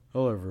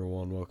Hello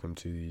everyone, welcome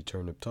to the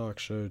Turnip Talk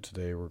Show.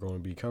 Today we're going to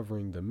be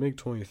covering the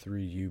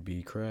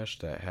MiG-23UB crash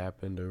that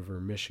happened over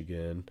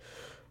Michigan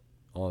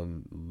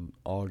on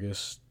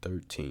August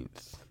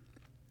 13th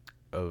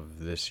of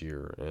this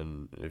year.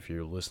 And if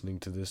you're listening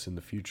to this in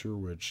the future,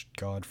 which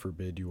God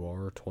forbid you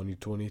are,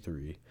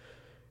 2023.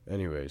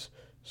 Anyways,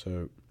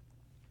 so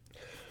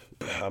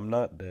I'm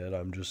not dead,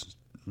 I'm just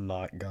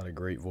not got a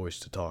great voice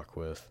to talk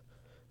with,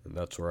 and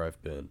that's where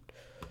I've been.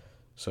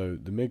 So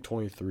the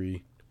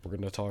MiG-23, we're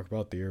going to talk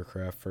about the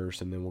aircraft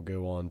first, and then we'll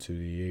go on to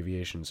the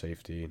Aviation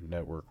Safety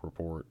Network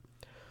report.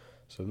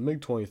 So the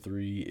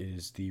MiG-23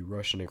 is the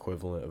Russian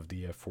equivalent of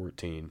the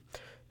F-14.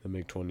 The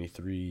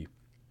MiG-23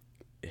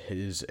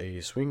 is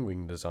a swing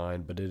wing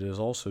design, but it is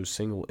also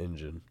single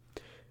engine.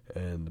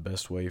 And the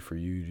best way for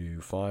you to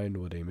find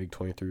what a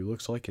MiG-23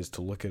 looks like is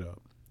to look it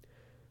up.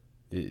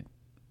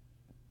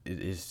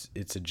 It's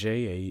a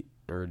J8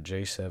 or a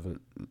J7.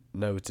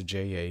 No, it's a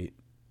J8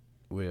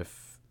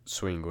 with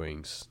swing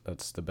wings.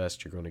 That's the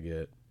best you're going to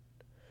get.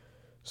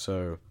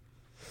 So,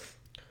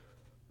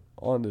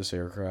 on this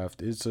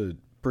aircraft, it's a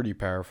pretty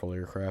powerful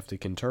aircraft.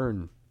 It can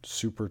turn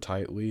super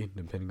tightly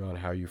depending on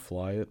how you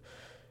fly it,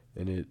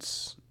 and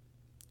it's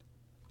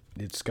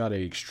got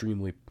an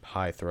extremely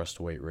high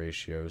thrust weight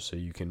ratio, so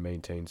you can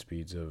maintain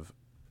speeds of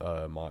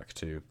Mach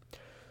 2.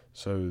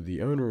 So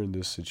the owner in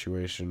this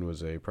situation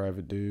was a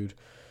private dude,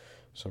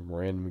 some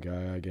random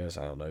guy, I guess,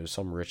 I don't know,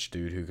 some rich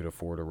dude who could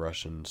afford a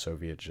Russian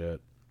Soviet jet.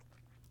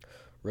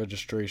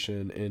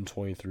 Registration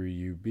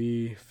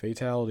N23UB.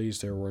 Fatalities,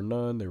 there were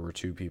none. There were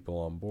 2 people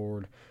on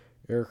board.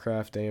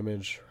 Aircraft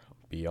damage,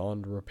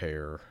 beyond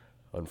repair.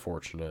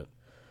 Unfortunate.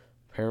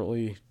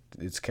 Apparently,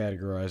 it's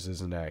categorized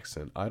as an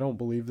accident. I don't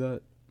believe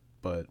that,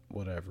 but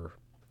whatever.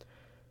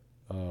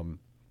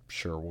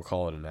 Sure, we'll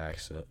call it an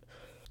accident.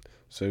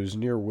 So it was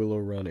near Willow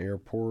Run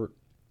Airport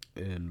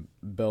in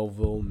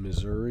Belleville,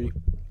 Missouri.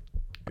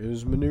 It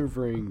was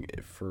maneuvering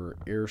for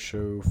air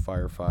show,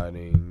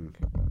 firefighting,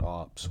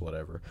 ops,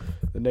 whatever.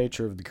 The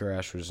nature of the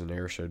crash was an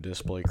air show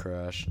display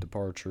crash.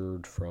 Departure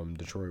from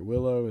Detroit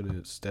Willow, and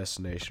its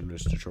destination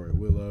was Detroit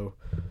Willow.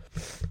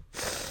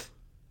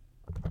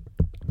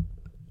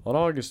 On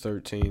August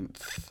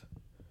 13th,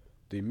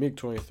 the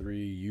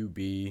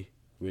MiG-23UB,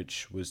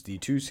 which was the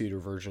 2-seater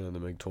version of the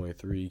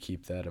MiG-23,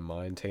 keep that in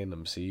mind,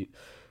 tandem seat,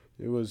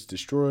 it was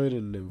destroyed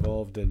and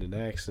involved in an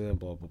accident,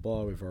 blah, blah,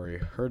 blah. We've already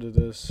heard of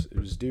this. It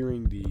was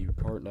during the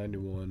Part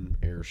 91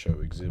 air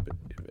show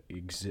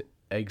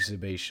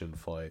exhibition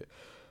flight.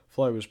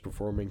 Flight was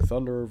performing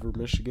Thunder over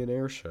Michigan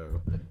air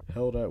show,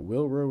 held at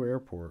Wilrow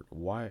Airport,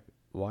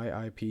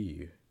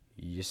 YIP.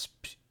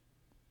 Yisp.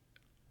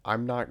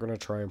 I'm not going to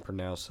try and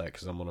pronounce that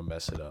because I'm going to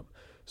mess it up.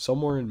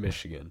 Somewhere in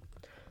Michigan.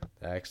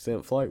 The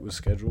accident flight was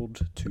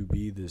scheduled to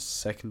be the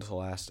second to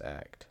last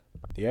act.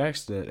 The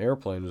accident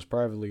airplane was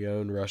privately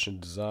owned, Russian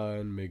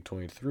design,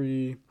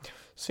 MiG-23,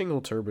 single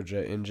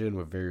turbojet engine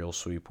with variable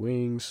sweep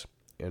wings,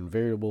 and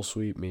variable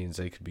sweep means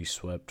they could be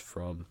swept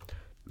from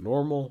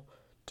normal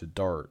to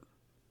dart.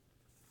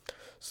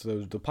 So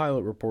the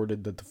pilot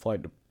reported that the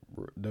flight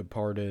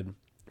departed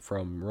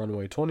from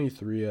runway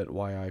 23 at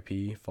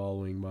YIP,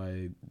 following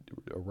by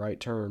a right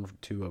turn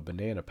to a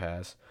banana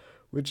pass,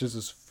 which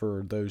is,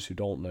 for those who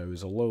don't know,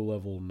 is a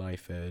low-level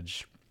knife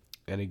edge.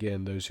 And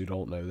again, those who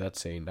don't know,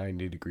 that's a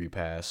 90-degree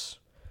pass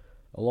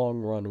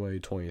along runway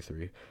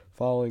 23.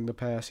 Following the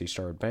pass, he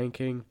started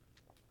banking,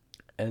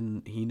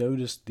 and he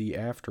noticed the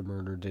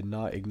afterburner did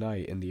not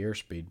ignite and the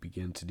airspeed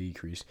began to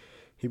decrease.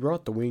 He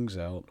brought the wings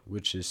out,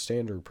 which is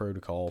standard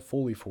protocol,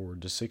 fully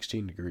forward to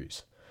 16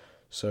 degrees.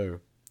 So,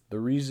 the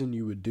reason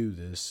you would do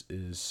this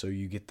is so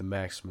you get the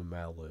maximum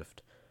outlift,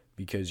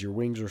 because your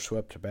wings are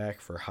swept back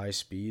for high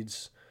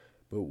speeds,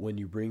 but when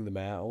you bring them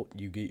out,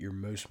 you get your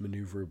most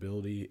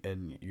maneuverability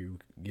and you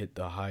get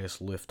the highest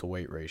lift to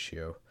weight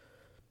ratio.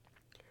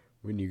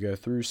 When you go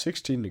through,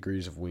 16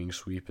 degrees of wing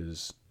sweep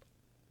is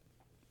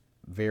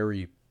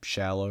very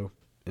shallow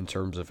in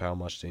terms of how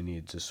much they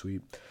need to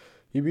sweep.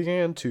 He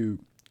began to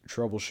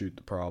troubleshoot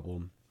the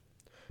problem.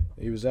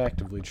 He was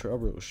actively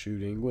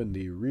troubleshooting when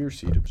the rear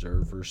seat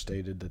observer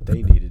stated that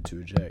they needed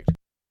to eject.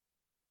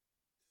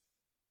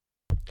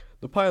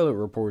 The pilot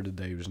reported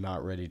that he was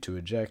not ready to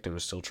eject and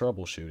was still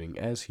troubleshooting,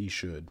 as he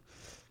should.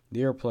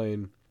 The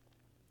airplane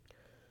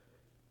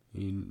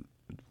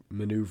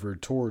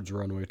maneuvered towards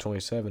runway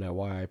 27 at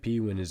YIP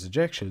when his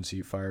ejection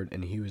seat fired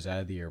and he was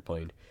out of the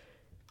airplane.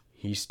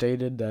 He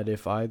stated that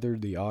if either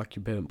the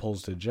occupant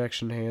pulls the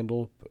ejection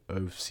handle,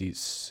 both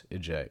seats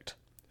eject.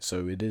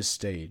 So it is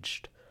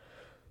staged.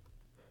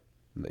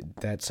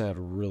 That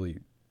sounded really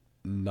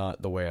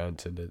not the way I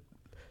intended.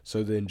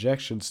 So the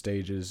injection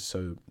stages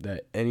so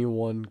that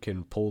anyone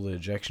can pull the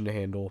ejection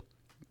handle.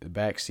 The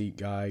backseat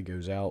guy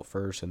goes out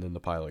first, and then the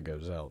pilot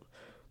goes out.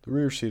 The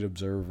rear seat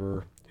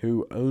observer,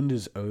 who owned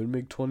his own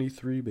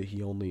MiG-23, but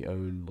he only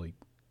owned,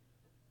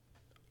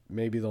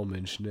 maybe they'll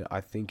mention it, I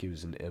think it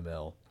was an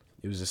ML.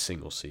 It was a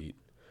single seat.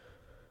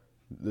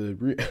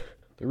 The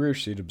rear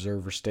seat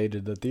observer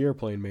stated that the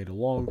airplane made a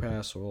long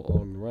pass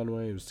along the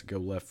runway. It was to go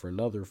left for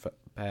another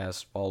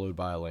pass, followed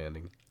by a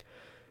landing.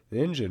 The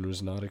engine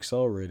was not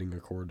accelerating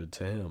according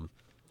to him,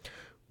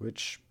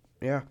 which,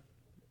 yeah,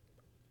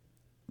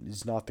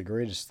 is not the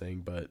greatest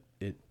thing, but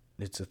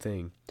it's a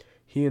thing.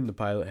 He and the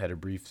pilot had a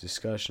brief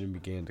discussion and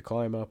began to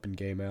climb up and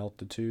gain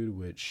altitude,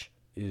 which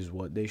is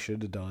what they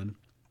should have done.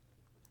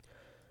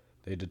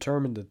 They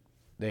determined that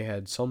they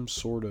had some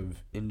sort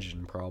of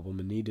engine problem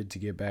and needed to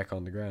get back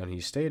on the ground.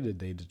 He stated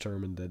they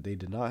determined that they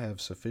did not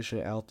have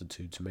sufficient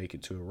altitude to make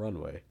it to a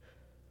runway,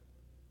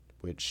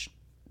 which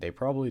they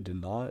probably did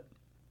not,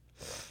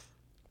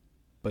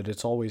 but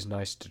it's always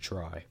nice to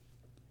try,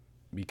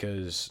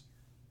 because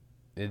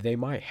they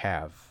might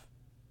have,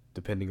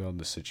 depending on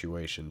the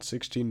situation.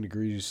 16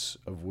 degrees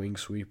of wing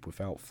sweep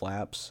without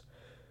flaps.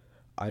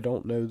 I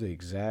don't know the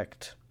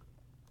exact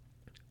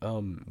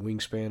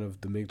wingspan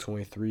of the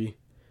MiG-23,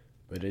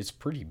 but it's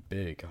pretty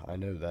big. I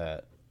know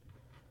that.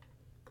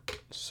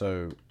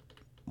 So,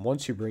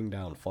 once you bring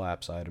down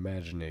flaps, I'd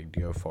imagine they'd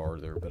go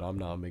farther, but I'm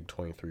not a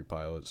MiG-23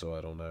 pilot, so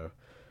I don't know.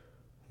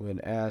 When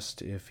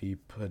asked if he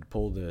had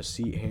pulled the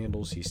seat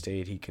handles, he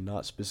stated he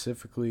cannot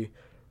specifically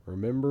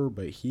remember,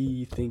 but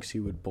he thinks he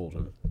would pull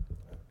them.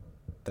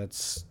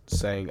 That's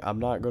saying, I'm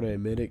not going to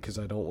admit it because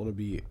I don't want to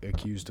be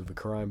accused of a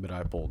crime, but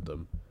I pulled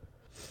them.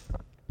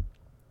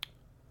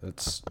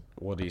 That's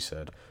what he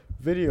said.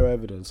 Video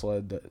evidence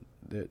led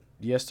that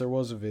yes, there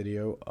was a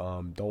video.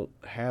 Don't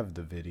have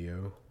the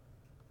video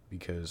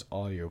because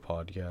audio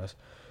podcast.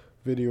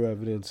 Video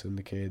evidence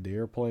indicated the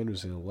airplane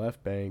was in the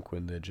left bank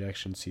when the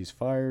ejection seats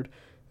fired.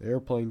 The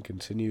airplane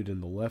continued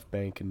in the left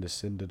bank and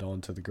descended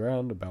onto the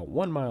ground about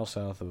 1 mile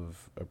south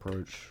of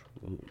approach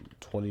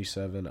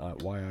 27 at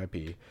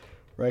YIP.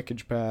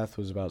 Wreckage path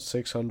was about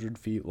 600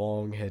 feet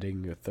long,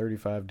 heading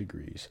 35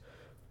 degrees.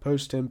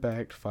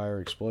 Post-impact fire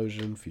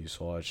explosion,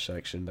 fuselage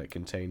section that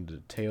contained the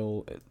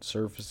tail and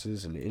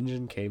surfaces and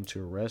engine came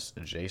to a rest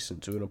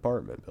adjacent to an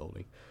apartment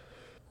building.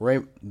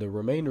 The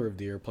remainder of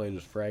the airplane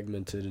was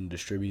fragmented and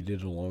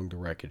distributed along the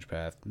wreckage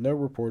path. No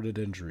reported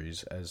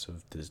injuries as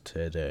of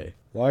today.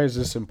 Why is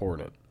this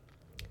important?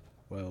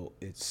 Well,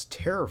 it's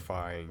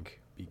terrifying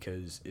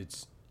because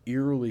it's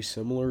eerily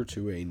similar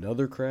to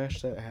another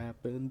crash that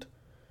happened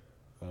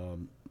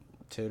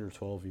 10 or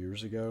 12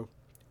 years ago,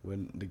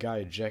 when the guy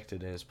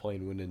ejected and his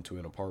plane went into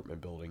an apartment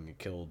building and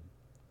killed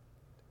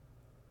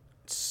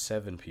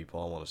 7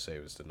 people. I want to say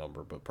was the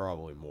number, but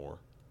probably more.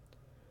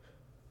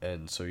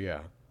 And so,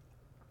 yeah.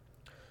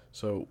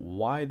 So,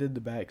 why did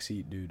the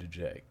backseat dude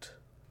eject?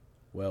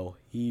 Well,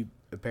 he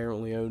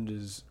apparently owned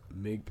his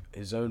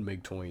own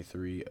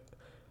MiG-23,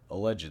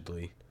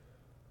 allegedly.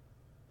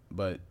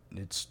 But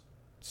it's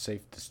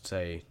safe to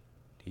say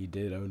he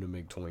did own a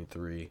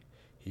MiG-23.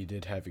 He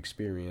did have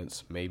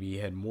experience. Maybe he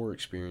had more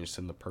experience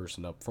than the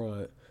person up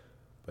front.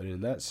 But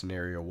in that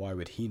scenario, why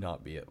would he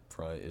not be up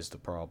front is the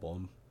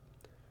problem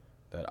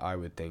that I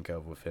would think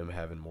of with him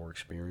having more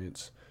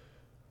experience.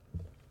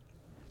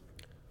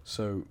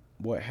 So,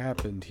 what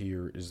happened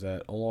here is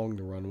that along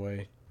the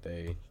runway,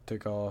 they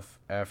took off,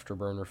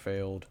 afterburner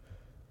failed,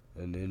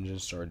 and the engine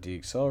started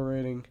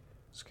deaccelerating,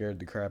 scared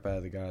the crap out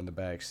of the guy in the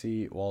back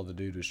seat. While the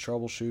dude was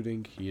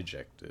troubleshooting, he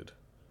ejected.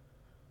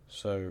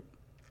 So,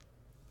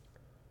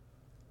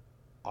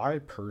 I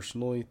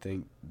personally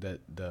think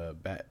that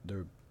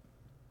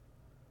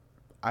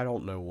I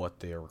don't know what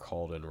they are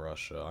called in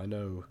Russia. I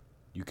know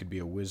you could be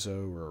a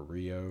Wizzo or a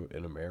Rio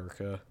in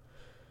America.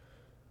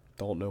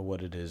 Don't know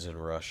what it is in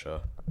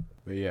Russia.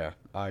 But yeah,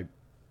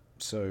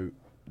 so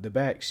the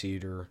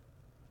backseater,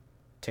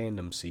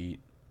 tandem seat,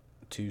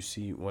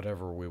 2-seat,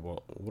 whatever we're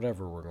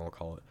going to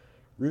call it.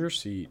 Rear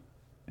seat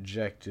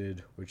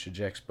ejected, which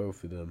ejects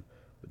both of them,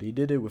 but he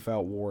did it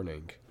without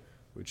warning,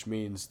 which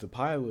means the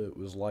pilot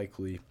was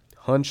likely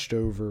hunched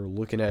over,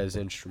 looking at his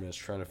instruments,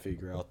 trying to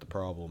figure out the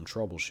problem,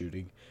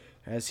 troubleshooting,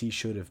 as he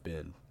should have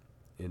been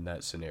in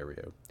that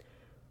scenario.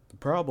 The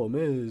problem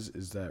is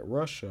that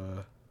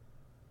Russia,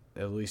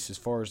 at least as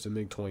far as the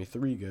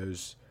MiG-23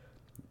 goes,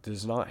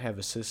 does not have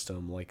a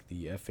system like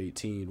the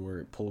F-18 where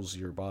it pulls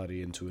your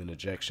body into an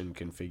ejection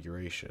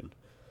configuration.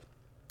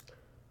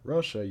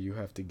 Russia, you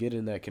have to get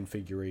in that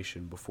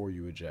configuration before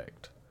you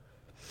eject.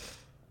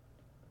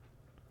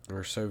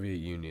 Or Soviet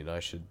Union, I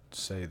should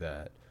say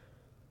that.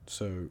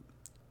 So,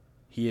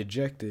 he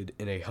ejected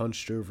in a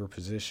hunched over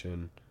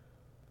position,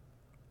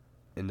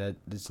 and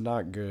that's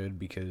not good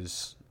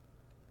because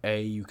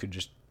A, you could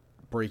just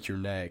break your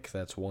neck.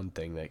 That's one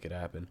thing that could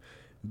happen.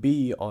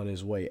 B, on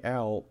his way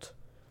out,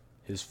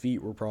 his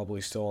feet were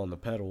probably still on the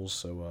pedals,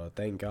 so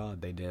thank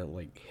God they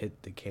didn't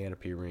hit the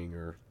canopy ring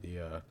or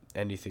the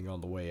anything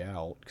on the way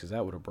out, because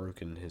that would have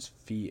broken his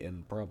feet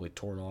and probably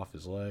torn off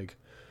his leg.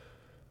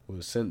 Would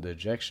have sent the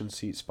ejection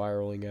seat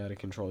spiraling out of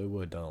control. It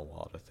would have done a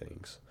lot of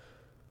things.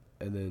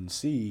 And then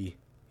C,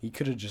 he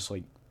could have just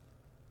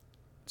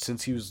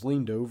since he was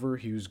leaned over,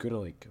 he was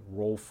gonna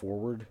roll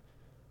forward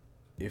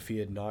if he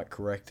had not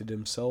corrected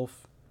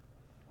himself,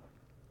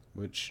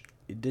 which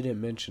it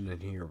didn't mention in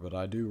here, but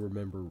I do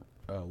remember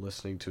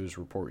listening to his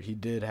report. He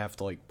did have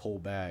to pull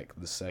back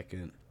the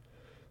second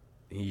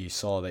he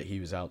saw that he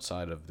was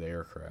outside of the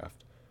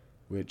aircraft,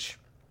 which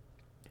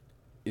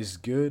is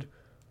good,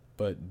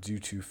 but due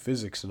to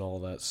physics and all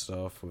that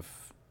stuff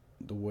with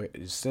the way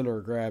his center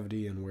of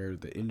gravity and where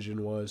the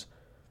engine was,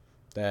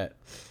 that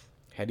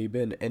had he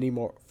been any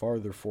more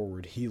farther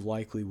forward, he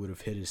likely would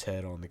have hit his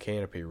head on the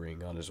canopy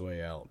ring on his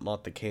way out.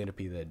 Not the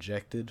canopy that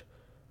ejected,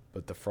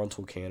 but the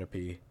frontal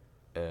canopy.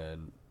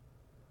 And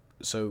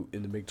so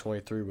in the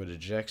MiG-23, what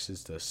ejects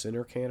is the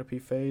center canopy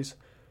phase,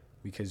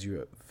 because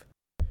you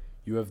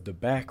have the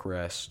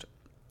backrest,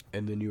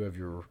 and then you have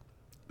your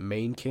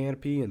main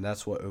canopy, and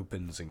that's what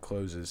opens and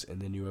closes,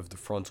 and then you have the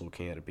frontal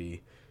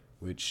canopy,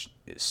 which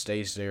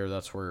stays there.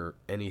 That's where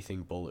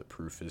anything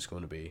bulletproof is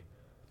going to be.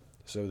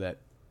 So that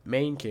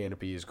main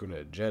canopy is going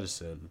to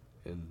jettison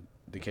in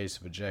the case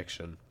of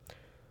ejection,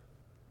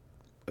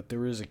 but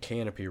there is a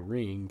canopy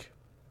ring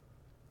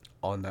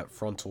on that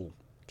frontal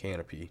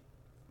canopy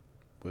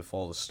with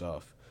all the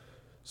stuff.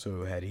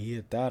 So had he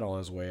hit that on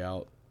his way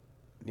out,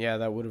 yeah,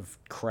 that would have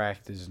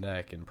cracked his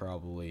neck and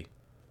probably,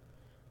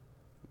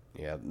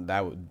 yeah,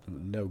 that would,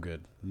 no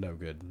good.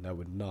 That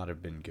would not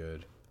have been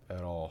good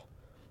at all.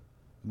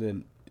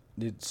 Then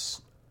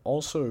it's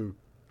also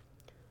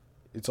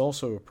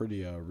a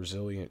pretty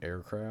resilient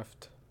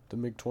aircraft, the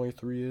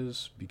MiG-23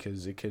 is,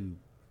 because it can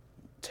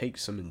take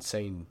some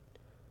insane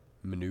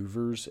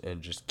maneuvers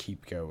and just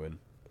keep going.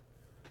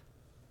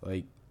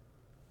 Like,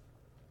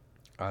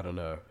 I don't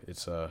know,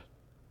 it's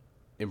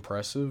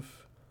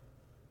impressive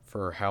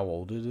for how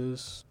old it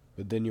is,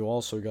 but then you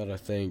also gotta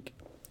think,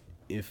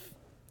 if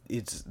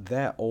it's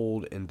that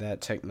old and that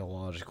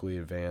technologically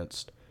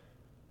advanced,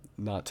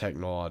 not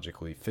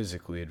technologically,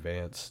 physically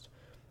advanced,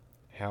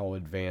 how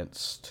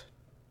advanced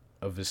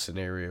of a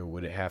scenario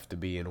would it have to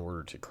be in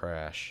order to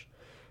crash?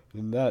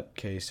 In that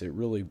case, it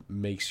really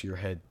makes your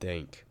head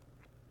think.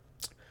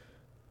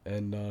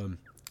 And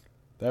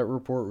that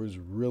report was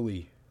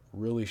really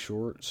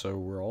short, so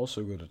we're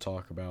also going to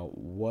talk about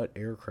what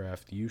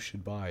aircraft you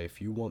should buy if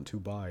you want to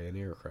buy an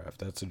aircraft.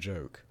 That's a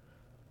joke.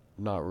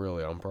 Not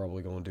really. I'm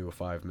probably going to do a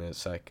 5-minute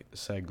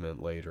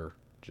segment later.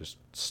 Just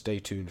stay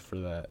tuned for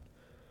that.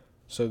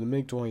 So the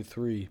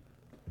MiG-23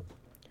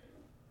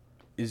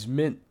 is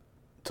meant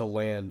to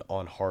land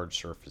on hard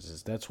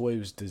surfaces. That's what it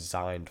was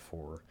designed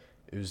for.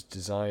 It was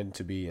designed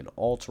to be an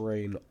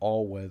all-terrain,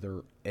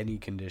 all-weather, any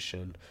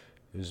condition.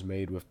 It was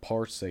made with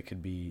parts that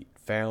could be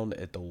found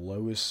at the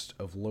lowest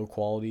of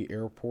low-quality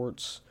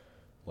airports.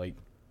 Like,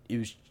 it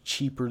was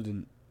cheaper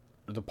than,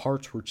 the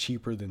parts were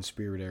cheaper than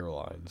Spirit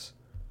Airlines.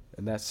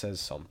 And that says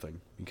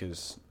something,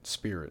 because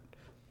Spirit,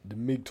 the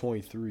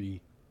MiG-23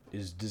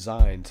 is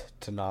designed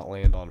to not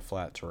land on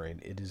flat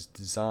terrain. It is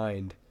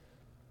designed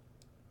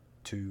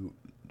to,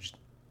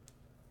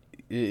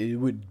 it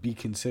would be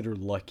considered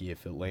lucky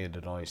if it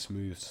landed on a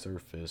smooth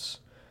surface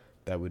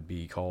that would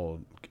be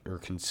called, or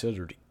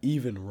considered,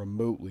 even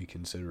remotely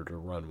considered a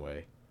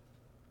runway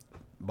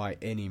by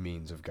any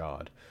means of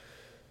God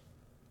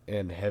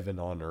and heaven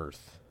on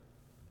earth.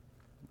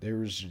 There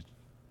was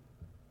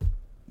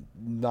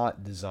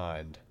not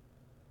designed,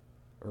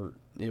 or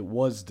it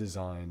was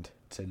designed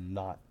to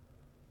not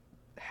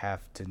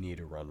have to need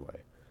a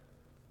runway.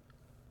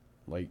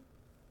 Like,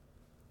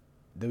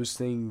 those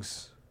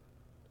things,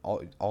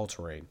 all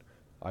terrain.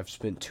 I've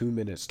spent 2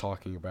 minutes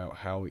talking about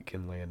how it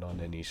can land on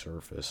any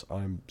surface.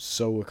 I'm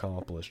so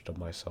accomplished of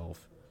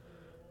myself.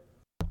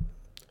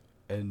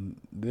 And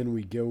then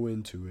we go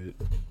into it.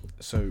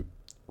 So,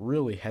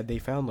 really, had they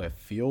found left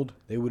field,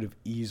 they would have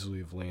easily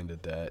have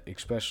landed that,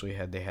 especially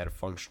had they had a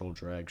functional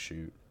drag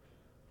chute,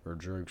 or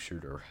drogue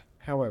chute, or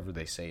however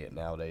they say it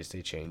nowadays.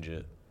 They change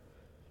it.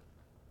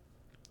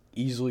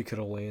 Easily could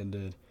have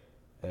landed,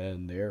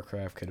 and the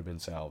aircraft could have been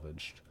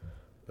salvaged.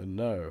 But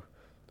no.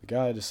 The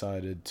guy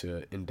decided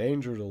to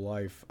endanger the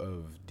life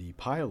of the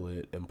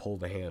pilot and pull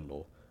the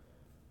handle,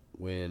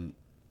 when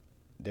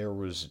there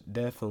was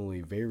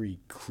definitely very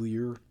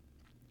clear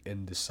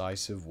and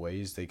decisive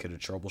ways they could have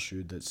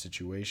troubleshooted that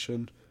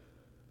situation,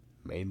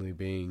 mainly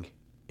being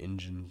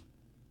engine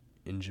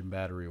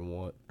battery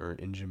on, or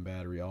engine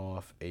battery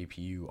off,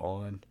 APU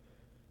on,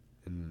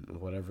 and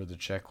whatever the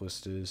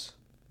checklist is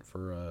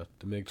for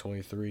the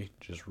MiG-23,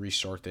 just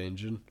restart the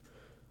engine,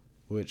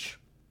 which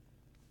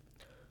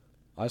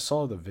I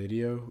saw the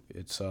video.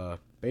 It's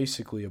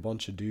basically a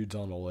bunch of dudes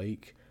on a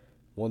lake.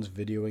 One's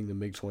videoing the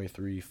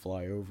MiG-23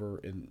 fly over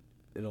in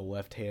a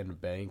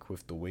left-hand bank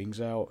with the wings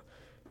out,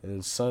 and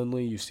then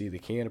suddenly you see the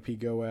canopy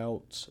go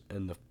out,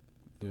 and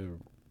the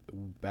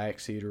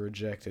backseater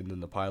eject, and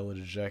then the pilot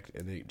eject,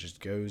 and it just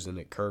goes and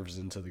it curves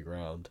into the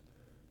ground.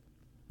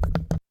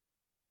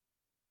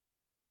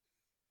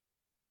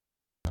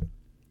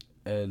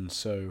 And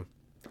so,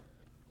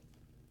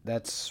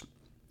 that's,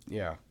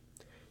 yeah.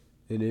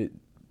 And it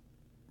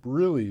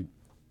really,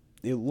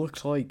 it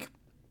looked like,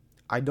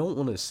 I don't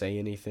want to say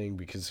anything,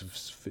 because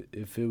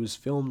if it was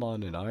filmed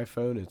on an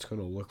iPhone, it's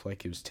going to look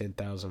like it was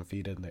 10,000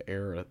 feet in the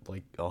air at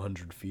like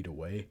 100 feet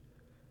away,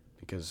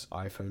 because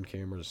iPhone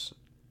cameras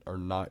are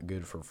not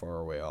good for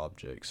faraway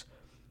objects.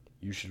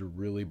 You should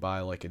really buy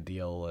like a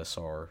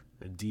DSLR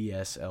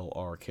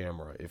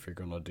camera if you're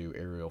going to do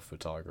aerial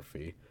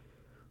photography,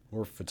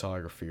 or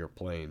photography or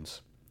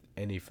planes.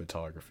 Any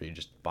photography,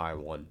 just buy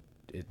one.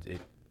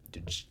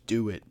 Just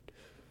do it.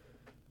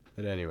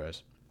 But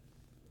anyways.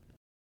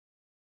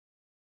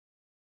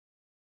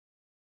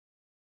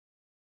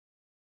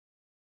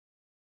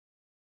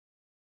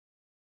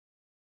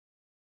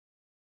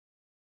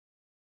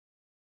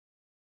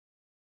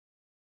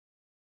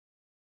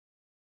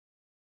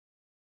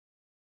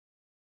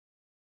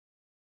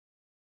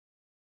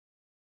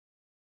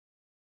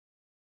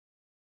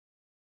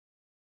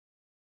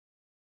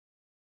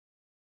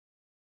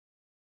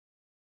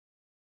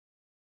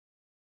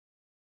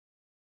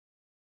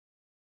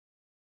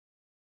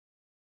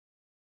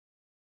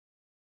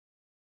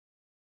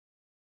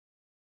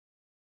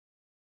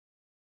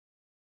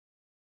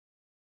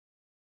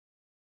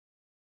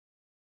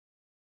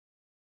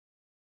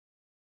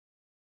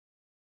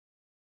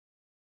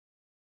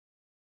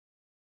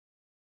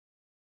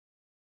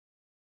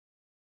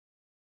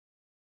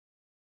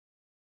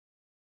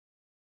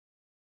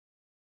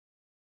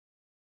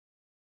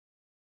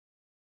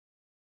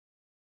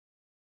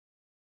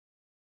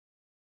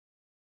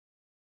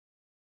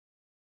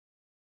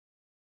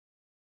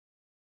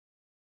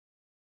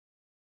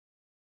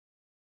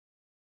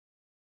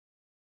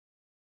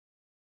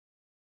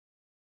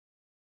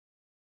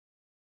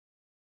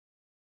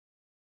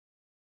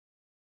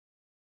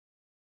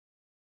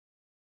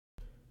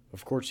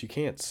 Of course, you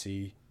can't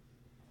see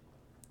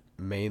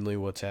mainly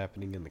what's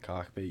happening in the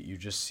cockpit. You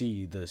just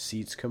see the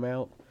seats come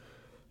out,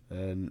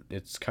 and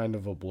it's kind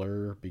of a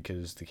blur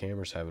because the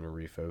camera's having to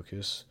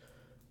refocus.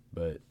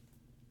 But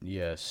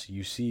yes,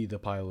 you see the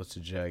pilots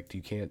eject.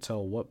 You can't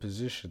tell what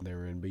position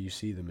they're in, but you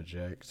see them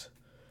eject.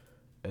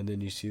 And then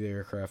you see the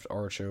aircraft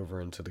arch over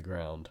into the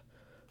ground.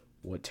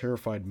 What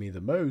terrified me the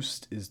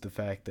most is the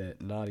fact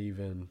that not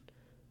even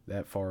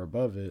that far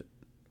above it,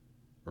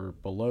 or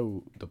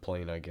below the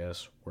plane, I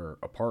guess, were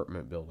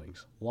apartment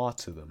buildings.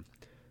 Lots of them.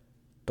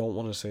 Don't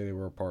want to say they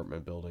were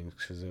apartment buildings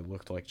because they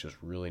looked like just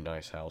really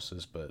nice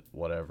houses, but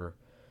whatever.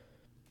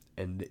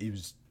 And it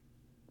was.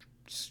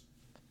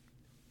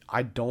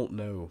 I don't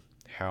know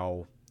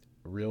how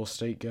real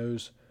estate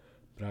goes,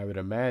 but I would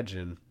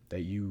imagine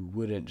that you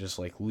wouldn't just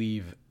like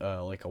leave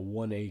like a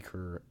 1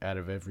 acre out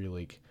of every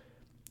like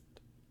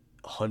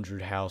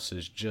 100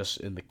 houses just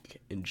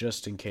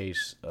in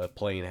case a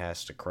plane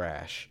has to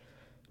crash.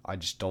 I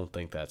just don't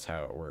think that's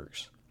how it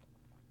works.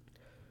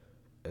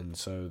 And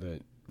so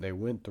that they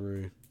went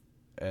through,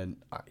 and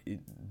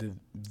the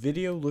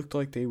video looked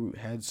like they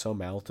had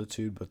some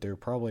altitude, but they were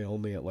probably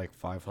only at like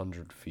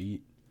 500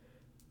 feet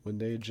when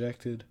they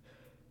ejected.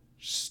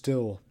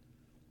 Still,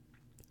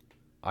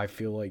 I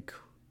feel like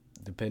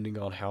depending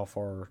on how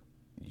far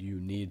you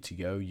need to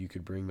go, you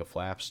could bring the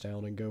flaps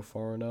down and go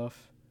far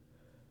enough.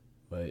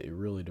 But it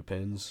really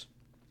depends.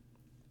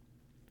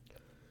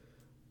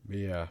 But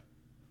yeah,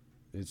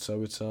 it's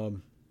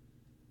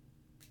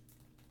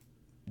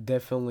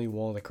definitely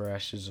one of the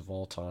crashes of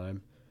all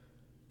time.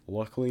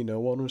 Luckily, no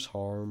one was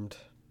harmed,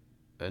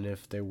 and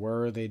if they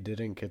were, they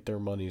didn't get their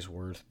money's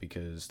worth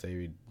because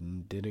they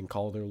didn't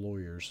call their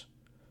lawyers.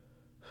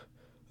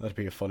 That'd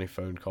be a funny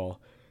phone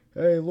call.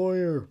 Hey,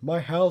 lawyer,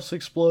 my house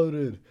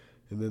exploded.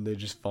 And then they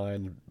just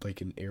find, like,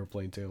 an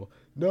airplane tail.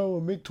 No,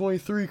 a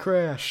MiG-23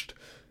 crashed.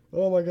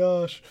 Oh my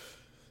gosh.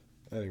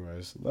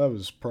 Anyways, that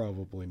was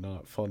probably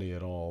not funny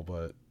at all,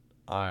 but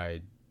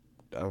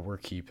we're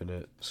keeping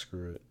it.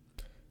 Screw it.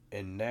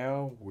 And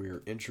now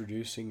we're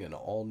introducing an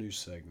all-new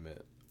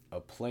segment. A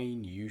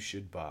plane you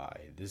should buy.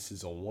 This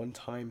is a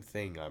one-time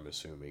thing, I'm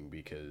assuming,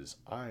 because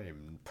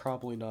I'm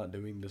probably not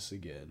doing this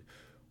again.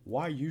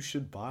 Why you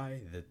should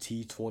buy the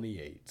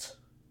T-28.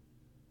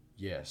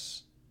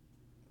 Yes,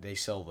 they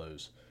sell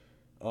those.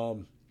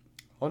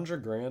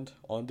 100 grand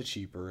on the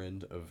cheaper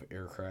end of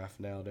aircraft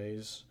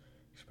nowadays,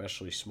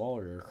 especially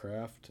smaller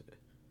aircraft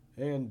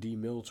and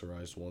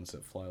demilitarized ones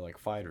that fly like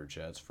fighter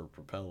jets for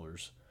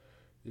propellers.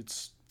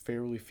 It's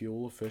fairly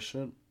fuel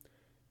efficient.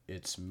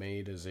 It's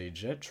made as a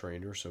jet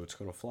trainer, so it's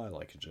going to fly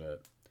like a jet,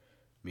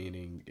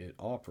 meaning it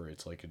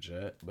operates like a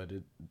jet, but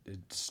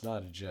it's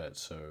not a jet,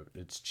 so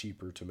it's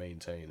cheaper to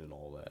maintain and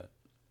all that.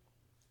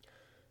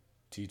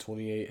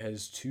 T-28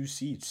 has 2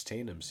 seats,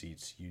 tandem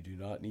seats. You do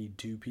not need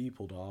 2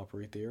 people to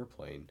operate the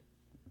airplane.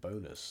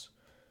 Bonus.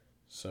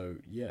 So,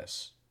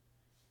 yes,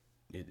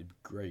 it's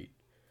great.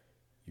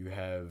 You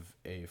have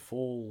a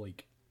full,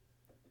 like,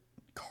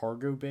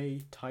 cargo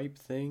bay type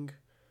thing,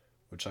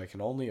 which I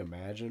can only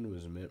imagine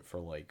was meant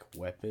for, like,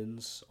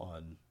 weapons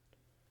on,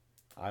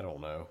 I don't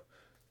know.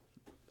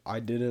 I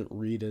didn't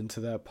read into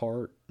that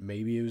part.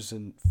 Maybe it was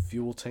a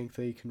fuel tank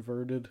they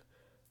converted,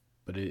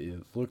 but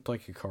it looked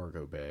like a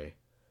cargo bay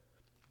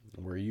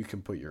where you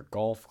can put your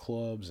golf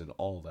clubs and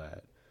all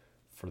that.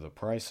 For the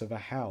price of a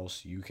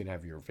house, you can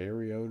have your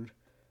very own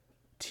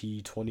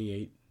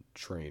T-28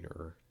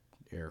 trainer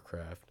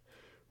aircraft,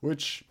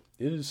 which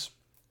is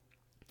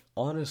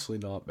honestly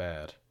not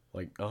bad.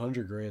 Like,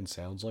 100 grand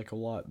sounds like a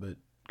lot, but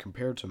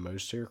compared to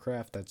most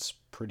aircraft, that's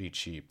pretty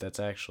cheap. That's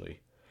actually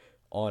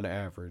on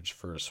average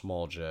for a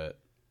small jet.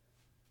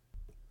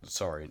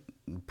 Sorry,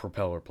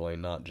 propeller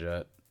plane, not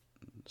jet.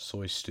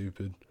 Soy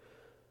stupid.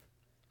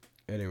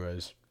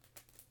 Anyways,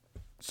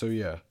 so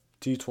yeah,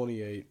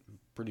 T-28,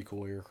 pretty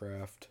cool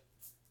aircraft.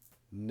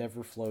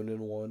 Never flown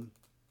in one.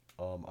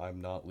 I'm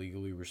not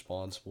legally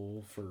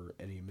responsible for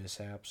any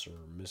mishaps or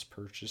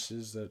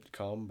mispurchases that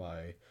come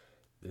by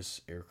this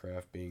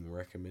aircraft being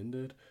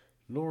recommended,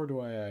 nor do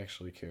I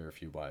actually care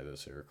if you buy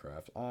this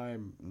aircraft.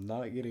 I'm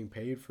not getting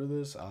paid for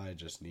this. I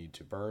just need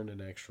to burn an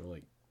extra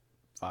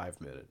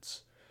 5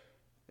 minutes.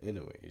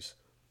 Anyways,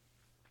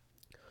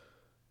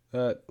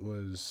 that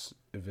was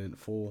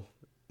eventful.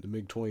 The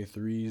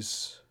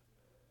MiG-23s,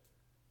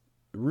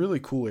 really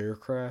cool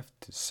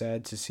aircraft.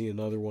 Sad to see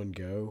another one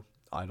go.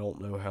 I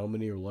don't know how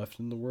many are left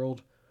in the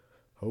world.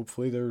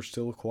 Hopefully there's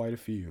still quite a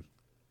few.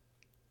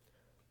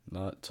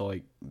 Not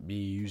to be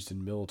used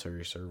in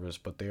military service,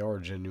 but they are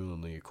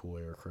genuinely a cool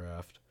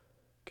aircraft.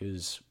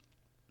 Because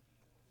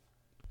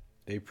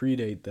they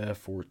predate the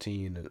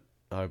F-14,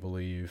 I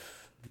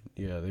believe.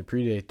 Yeah, they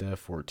predate the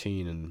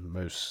F-14 in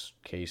most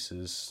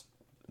cases.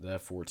 The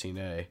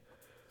F-14A.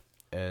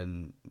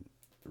 And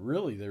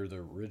really, they're the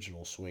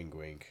original swing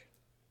wing.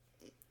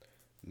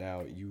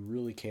 Now, you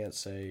really can't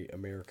say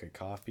America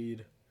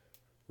copied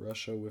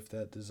Russia with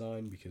that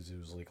design because it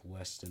was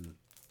less than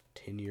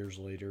 10 years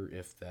later,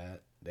 if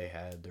that, they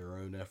had their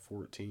own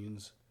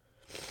F-14s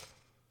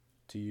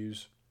to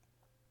use.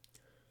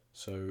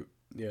 So,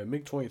 yeah,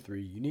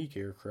 MiG-23, unique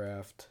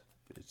aircraft.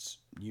 It's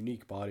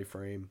unique body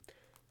frame.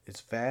 It's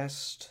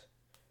fast.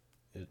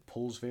 It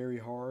pulls very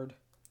hard.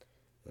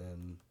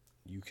 And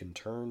you can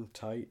turn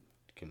tight.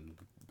 You can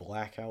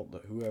black out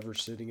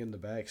whoever's sitting in the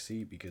back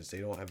seat because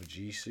they don't have a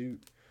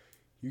G-suit.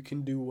 You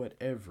can do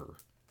whatever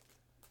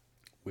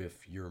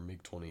with your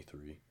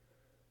MiG-23.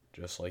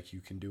 Just like you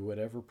can do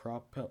whatever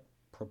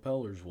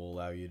propellers will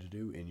allow you to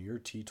do in your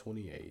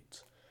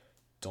T-28.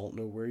 Don't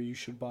know where you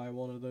should buy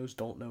one of those.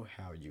 Don't know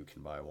how you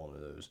can buy one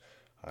of those.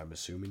 I'm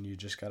assuming you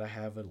just gotta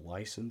have a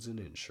license and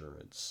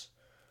insurance.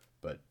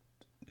 But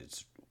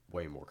it's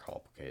way more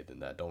complicated than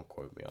that. Don't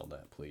quote me on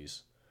that,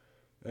 please.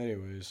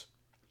 Anyways,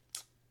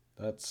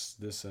 that's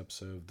this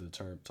episode of the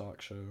Turnip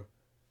Talk Show.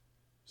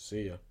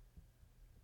 See ya.